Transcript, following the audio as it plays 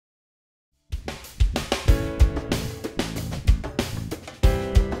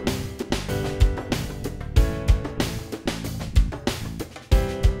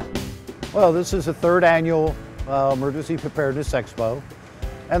Well, this is the third annual Emergency Preparedness Expo.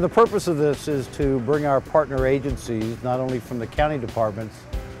 And the purpose of this is to bring our partner agencies, not only from the county departments,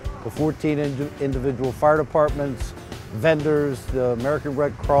 the 14 individual fire departments, vendors, the American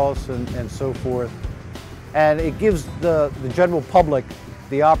Red Cross, and so forth. And it gives the general public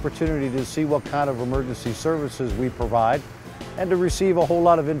the opportunity to see what kind of emergency services we provide and to receive a whole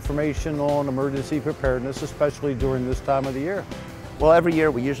lot of information on emergency preparedness, especially during this time of the year. Well, every year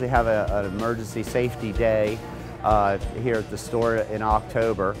we usually have an emergency safety day here at the store in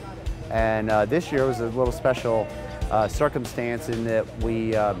October. And this year was a little special circumstance in that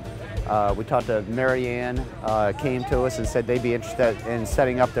we talked to Mary Ann, came to us and said they'd be interested in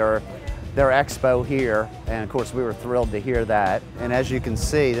setting up their expo here, and of course we were thrilled to hear that. And as you can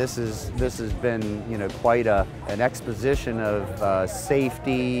see, this has been quite an exposition of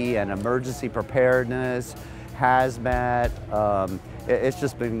safety and emergency preparedness, hazmat. It's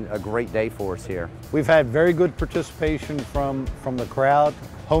just been a great day for us here. We've had very good participation from the crowd.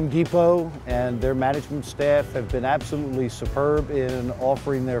 Home Depot and their management staff have been absolutely superb in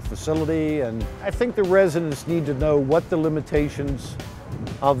offering their facility, and I think the residents need to know what the limitations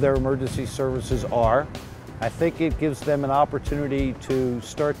of their emergency services are. I think it gives them an opportunity to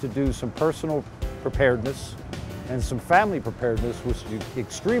start to do some personal preparedness and some family preparedness, which is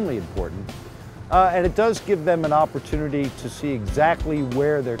extremely important. And it does give them an opportunity to see exactly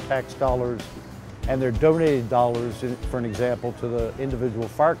where their tax dollars and their donated dollars, for an example, to the individual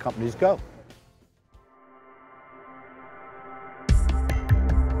fire companies go.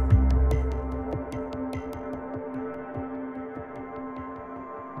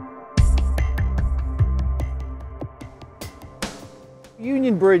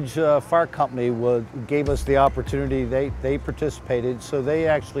 Union Bridge Fire Company gave us the opportunity. They participated, so they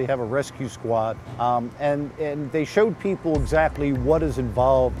actually have a rescue squad, and they showed people exactly what is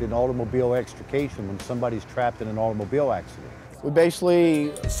involved in automobile extrication when somebody's trapped in an automobile accident. We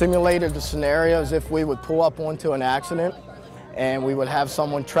basically simulated the scenario as if we would pull up onto an accident and we would have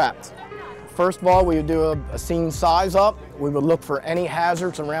someone trapped. First of all, we would do a scene size up. We would look for any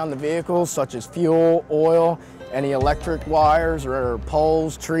hazards around the vehicle, such as fuel, oil, any electric wires or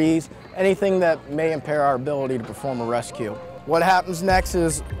poles, trees, anything that may impair our ability to perform a rescue. What happens next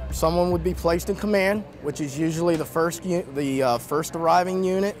is someone would be placed in command, which is usually the first arriving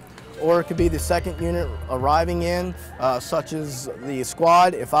unit, or it could be the second unit arriving in, such as the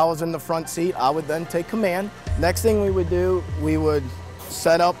squad. If I was in the front seat, I would then take command. Next thing we would do, we would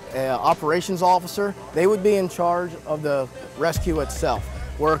set up an operations officer. They would be in charge of the rescue itself,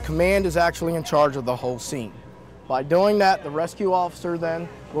 where command is actually in charge of the whole scene. By doing that, the rescue officer then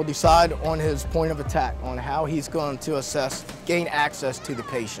will decide on his point of attack, on how he's going to gain access to the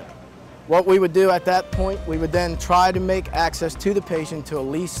patient. What we would do at that point, we would then try to make access to the patient to at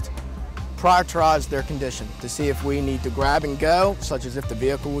least prioritize their condition, to see if we need to grab and go, such as if the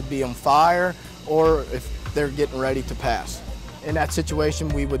vehicle would be on fire or if they're getting ready to pass. In that situation,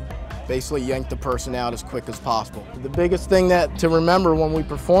 we would basically yank the person out as quick as possible. The biggest thing to remember when we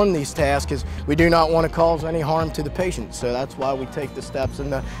perform these tasks is we do not want to cause any harm to the patient. So that's why we take the steps in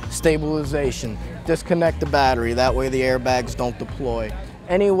the stabilization, disconnect the battery, that way the airbags don't deploy.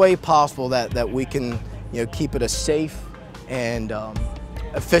 Any way possible that we can keep it a safe and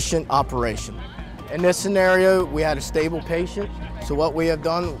efficient operation. In this scenario, we had a stable patient. So what we have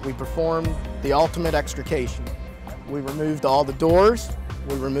done, we performed the ultimate extrication. We removed all the doors,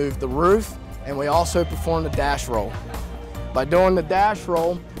 we removed the roof, and we also performed the dash roll. By doing the dash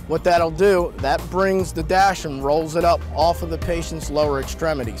roll, what that'll do, that brings the dash and rolls it up off of the patient's lower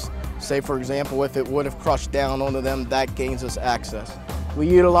extremities. Say, for example, if it would have crushed down onto them, that gains us access. We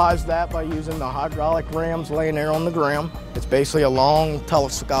utilize that by using the hydraulic rams laying there on the ground. It's basically a long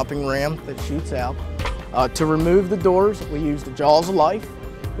telescoping ram that shoots out. To remove the doors, we use the jaws of life,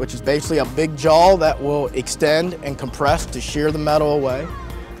 which is basically a big jaw that will extend and compress to shear the metal away.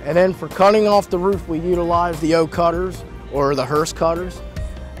 And then for cutting off the roof, we utilize the O cutters or the Hearst cutters.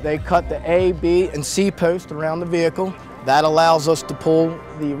 They cut the A, B, and C post around the vehicle. That allows us to pull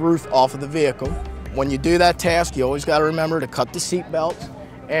the roof off of the vehicle. When you do that task, you always got to remember to cut the seat belts.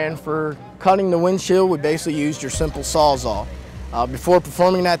 And for cutting the windshield, we basically used your simple Sawzall. Before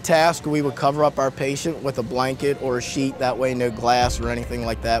performing that task, we would cover up our patient with a blanket or a sheet. That way no glass or anything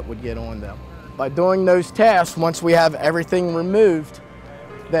like that would get on them. By doing those tasks, once we have everything removed,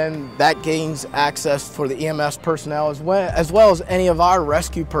 then that gains access for the EMS personnel as well as any of our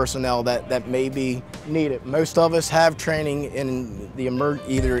rescue personnel that may be needed. Most of us have training in the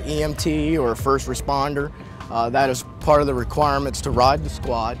either EMT or first responder. That is part of the requirements to ride the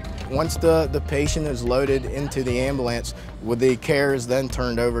squad. Once the patient is loaded into the ambulance, the care is then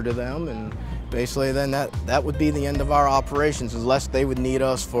turned over to them, and basically then that would be the end of our operations, unless they would need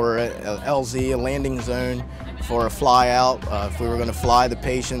us for a LZ, a landing zone, for a fly out. If we were going to fly the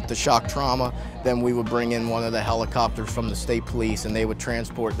patient to shock trauma, then we would bring in one of the helicopters from the state police, and they would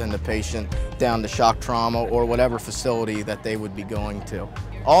transport then the patient down to shock trauma or whatever facility that they would be going to.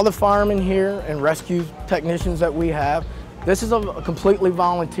 All the firemen here and rescue technicians that we have, this is a completely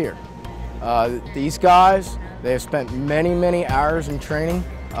volunteer. These guys, they have spent many, many hours in training.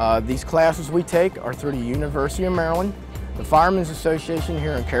 These classes we take are through the University of Maryland. The Firemen's Association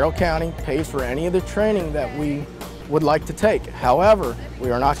here in Carroll County pays for any of the training that we would like to take. However,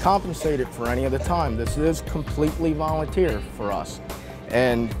 we are not compensated for any of the time. This is completely volunteer for us.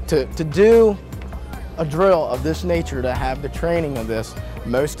 And to do a drill of this nature, to have the training of this,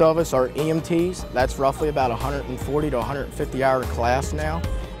 most of us are EMTs. That's roughly about 140 to 150 hour class now.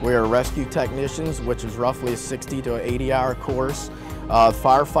 We are rescue technicians, which is roughly a 60 to 80 hour course.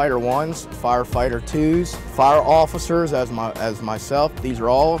 Firefighter 1s, firefighter 2s, fire officers as myself. These are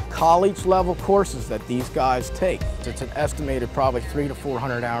all college level courses that these guys take. It's an estimated probably 300 to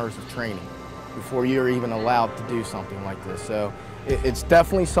 400 hours of training before you're even allowed to do something like this. So it's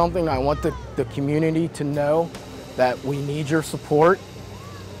definitely something I want the community to know, that we need your support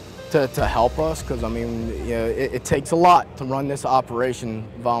to help us, because I mean, you know, it takes a lot to run this operation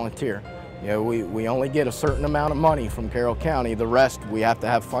volunteer. You know, we only get a certain amount of money from Carroll County. The rest, we have to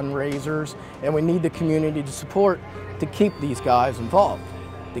have fundraisers, and we need the community to support to keep these guys involved,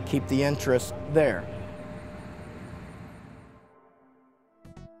 to keep the interest there.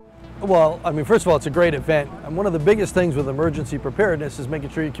 Well, I mean, first of all, it's a great event. And one of the biggest things with emergency preparedness is making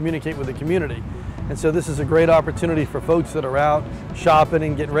sure you communicate with the community. And so this is a great opportunity for folks that are out shopping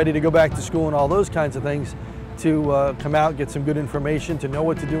and getting ready to go back to school and all those kinds of things to come out, get some good information, to know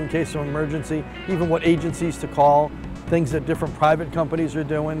what to do in case of an emergency, even what agencies to call, things that different private companies are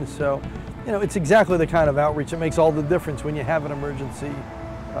doing. So, you know, it's exactly the kind of outreach that makes all the difference when you have an emergency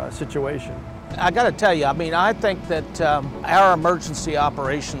situation. I got to tell you, I mean, I think that our emergency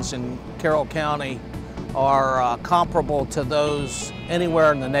operations in Carroll County are comparable to those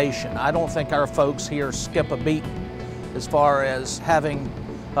anywhere in the nation. I don't think our folks here skip a beat as far as having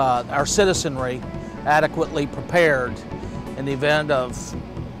our citizenry adequately prepared in the event of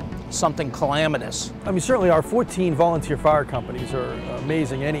something calamitous. I mean, certainly our 14 volunteer fire companies are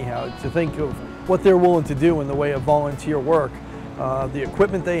amazing anyhow. To think of what they're willing to do in the way of volunteer work. The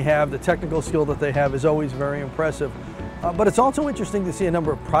equipment they have, the technical skill that they have is always very impressive. But it's also interesting to see a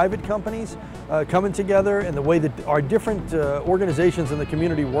number of private companies coming together, and the way that our different organizations in the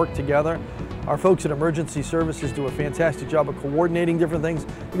community work together. Our folks at Emergency Services do a fantastic job of coordinating different things,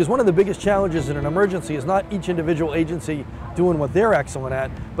 because one of the biggest challenges in an emergency is not each individual agency doing what they're excellent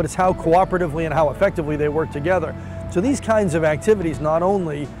at, but it's how cooperatively and how effectively they work together. So these kinds of activities not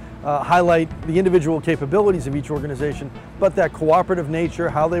only highlight the individual capabilities of each organization, but that cooperative nature,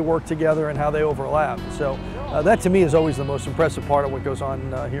 how they work together and how they overlap. So that to me is always the most impressive part of what goes on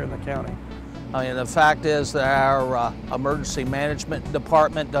here in the county. I mean, the fact is that our emergency management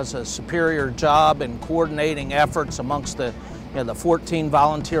department does a superior job in coordinating efforts amongst the 14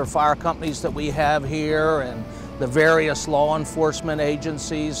 volunteer fire companies that we have here and the various law enforcement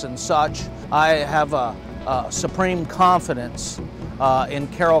agencies and such. I have a supreme confidence in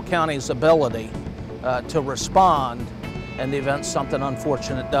Carroll County's ability to respond in the event something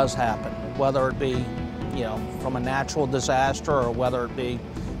unfortunate does happen, whether it be, from a natural disaster or whether it be,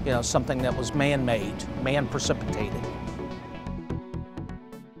 something that was man-made, man-precipitated.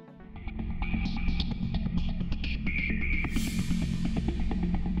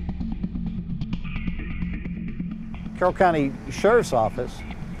 Carroll County Sheriff's Office,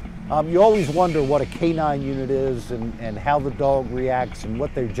 you always wonder what a canine unit is and how the dog reacts and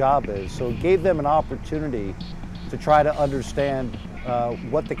what their job is. So it gave them an opportunity to try to understand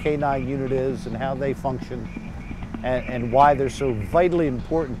what the canine unit is and how they function and why they're so vitally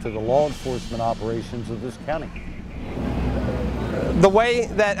important to the law enforcement operations of this county. The way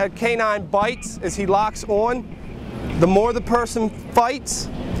that a canine bites is he locks on. The more the person fights,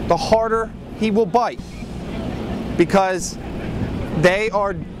 the harder he will bite, because they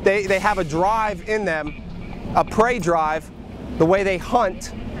have a drive in them, a prey drive. The way they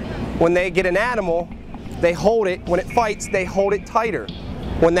hunt, when they get an animal, they hold it. When it fights, they hold it tighter.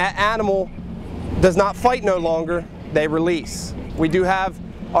 When that animal does not fight no longer, they release. We do have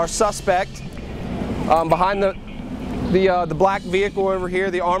our suspect behind the black vehicle over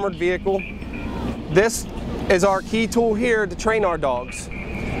here, the armored vehicle. This is our key tool here to train our dogs.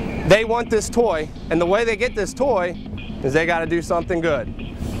 they want this toy, and the way they get this toy is they got to do something good.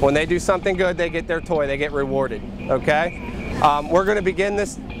 When they do something good, they get their toy, they get rewarded, okay? We're going to begin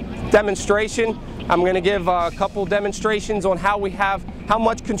this demonstration. I'm going to give a couple demonstrations on how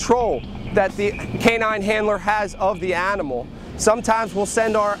much control that the canine handler has of the animal. Sometimes we'll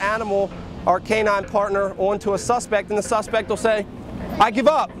send our canine partner onto a suspect, and the suspect will say, "I give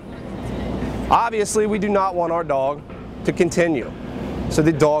up." Obviously, we do not want our dog to continue. So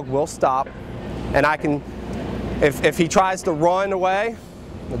the dog will stop, and I can, if he tries to run away,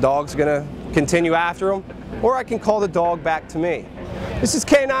 the dog's gonna continue after him, or I can call the dog back to me. This is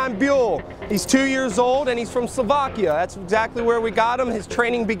Canine Buell. He's 2 years old and he's from Slovakia. That's exactly where we got him. His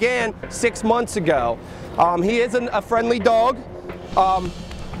training began 6 months ago. He is a friendly dog,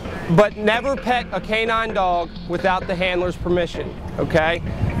 but never pet a canine dog without the handler's permission, okay?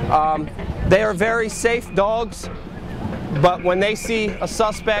 They are very safe dogs, but when they see a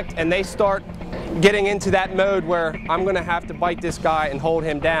suspect and they start getting into that mode where I'm gonna have to bite this guy and hold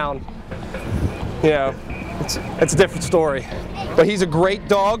him down, you know, it's a different story. But he's a great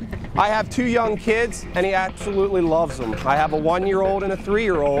dog. I have 2 young kids and he absolutely loves them. I have a 1-year-old and a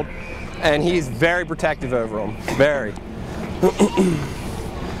 3-year-old, and he's very protective over them, very.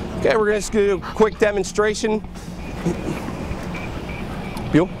 Okay, we're gonna just do a quick demonstration.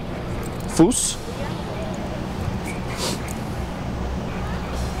 Buell, Fuß.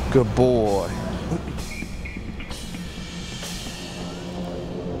 Good boy.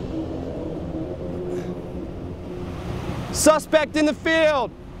 Suspect in the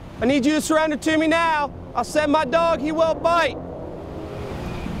field. I need you to surrender to me now. I'll send my dog, he will bite.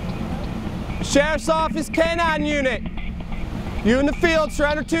 Sheriff's Office Canine Unit. You in the field,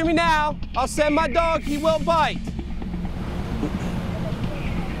 surrender to me now. I'll send my dog, he will bite.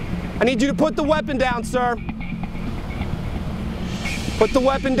 I need you to put the weapon down, sir. Put the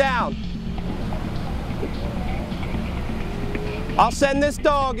weapon down. I'll send this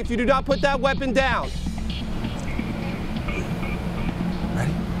dog if you do not put that weapon down.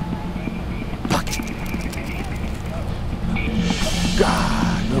 Ready? Pocket.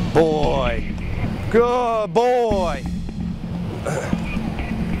 God, good boy. Good boy.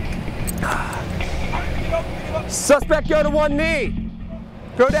 Suspect, go to one knee.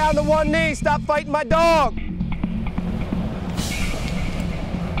 Go down to one knee. Stop fighting my dog.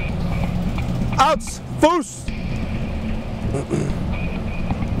 Outs. Fuß.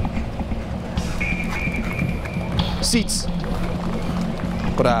 Seats.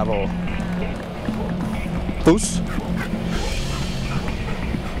 Bravo. Fuß.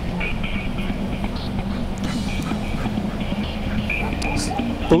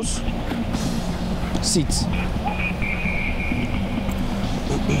 Fuß. Seats.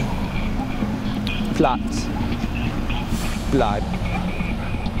 Platz. Bleib.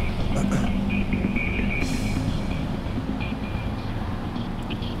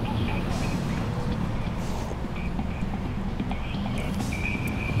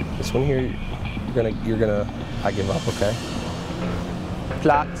 This one here, you're gonna, I give up, okay?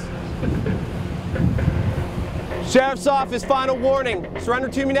 Platz. Sheriff's Office, final warning. Surrender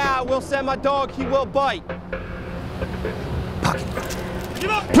to me now. I will send my dog, he will bite. Pocket. Give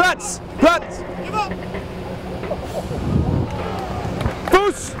up! Platz! Platz! Give up!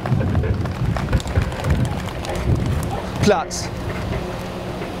 Fuß! Platz.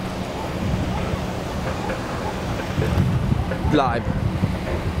 Bleib.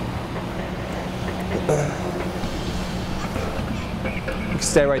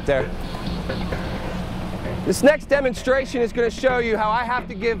 Stay right there. This next demonstration is going to show you how I have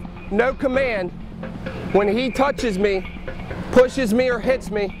to give no command. When he touches me, pushes me, or hits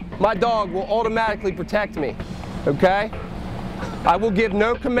me, my dog will automatically protect me, okay? I will give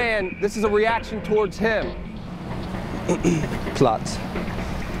no command. This is a reaction towards him. Platz.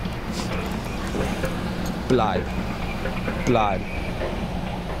 Bleib. Bleib.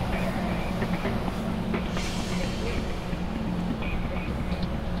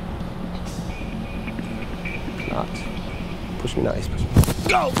 Push me nice. Push me.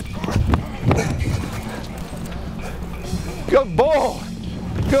 Go! Good boy!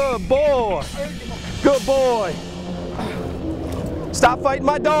 Good boy! Good boy! Stop fighting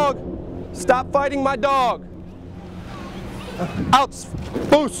my dog! Stop fighting my dog! Outs!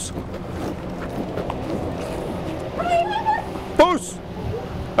 Fuß! Fuß!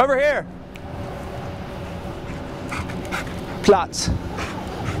 Over here! Platz!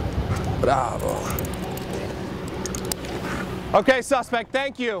 Bravo! Okay, suspect,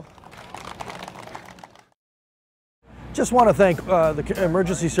 thank you. Just want to thank the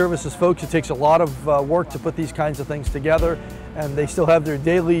emergency services folks. It takes a lot of work to put these kinds of things together, and they still have their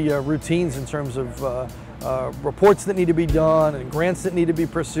daily routines in terms of reports that need to be done and grants that need to be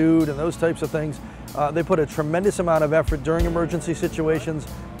pursued and those types of things. They put a tremendous amount of effort during emergency situations,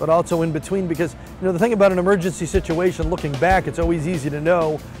 but also in between, because the thing about an emergency situation, looking back, it's always easy to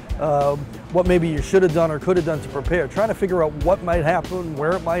know what maybe you should have done or could have done to prepare. Trying to figure out what might happen,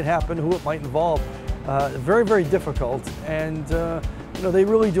 where it might happen, who it might involve. Very, very difficult, and they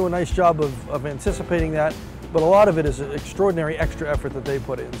really do a nice job of anticipating that, but a lot of it is an extraordinary extra effort that they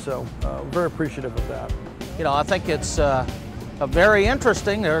put in, so very appreciative of that. I think it's very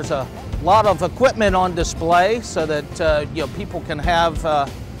interesting. There's a lot of equipment on display so that people can have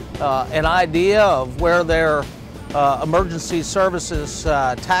an idea of where their emergency services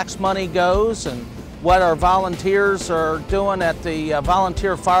tax money goes and what our volunteers are doing at the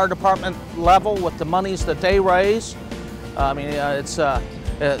volunteer fire department level with the monies that they raise. I mean, it's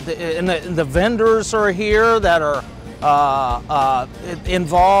and the vendors are here that are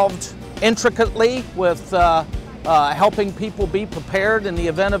involved intricately with helping people be prepared in the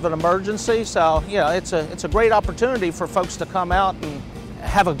event of an emergency. So, it's a great opportunity for folks to come out and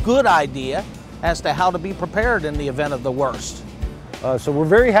have a good idea as to how to be prepared in the event of the worst. So we're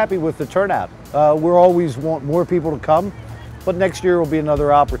very happy with the turnout. We'll always want more people to come, but next year will be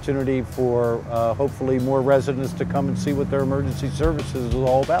another opportunity for hopefully more residents to come and see what their emergency services is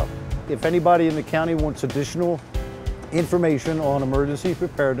all about. If anybody in the county wants additional information on emergency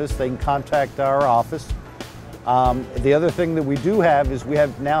preparedness, they can contact our office. The other thing that we do have is we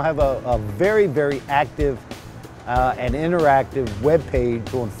now have a very, very active and interactive web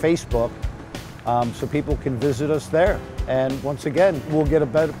page on Facebook, so people can visit us there. And once again, we'll get a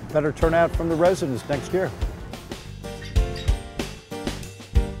better turnout from the residents next year.